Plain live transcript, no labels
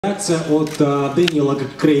Реакция от Дэниела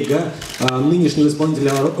Крейга, нынешнего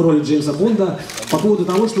исполнителя роли Джеймса Бонда, по поводу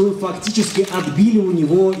того, что вы фактически отбили у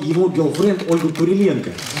него его girlfriend Ольгу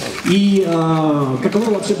Куриленко. И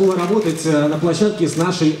каково вообще было работать на площадке с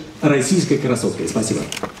нашей российской красоткой? Спасибо.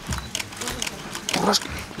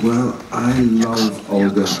 Well, I love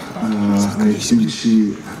Olga. I think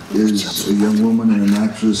she is a young woman and an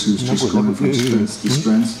actress who's just going from strength to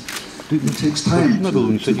strength. It takes time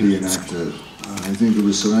to be an actor. I think it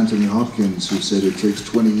was Sir Anthony Hopkins who said it takes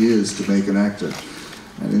 20 years to make an actor.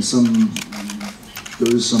 And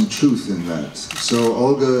there is some truth in that. So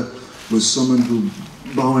Olga was someone who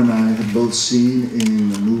Bo and I had both seen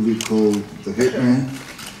in a movie called The Hitman.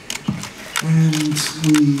 And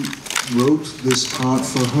we wrote this part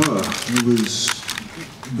for her. It was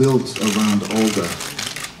built around Olga.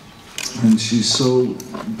 And she's so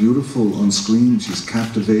beautiful on screen, she's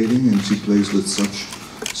captivating, and she plays with such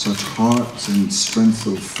heart and strength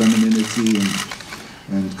of femininity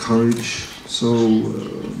and courage. So,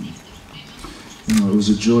 it was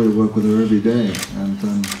a joy to work with her every day, and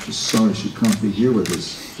I'm just sorry she can't be here with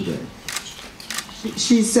us today.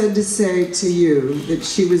 She said to say to you that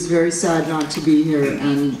she was very sad not to be here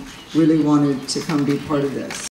and really wanted to come be part of this.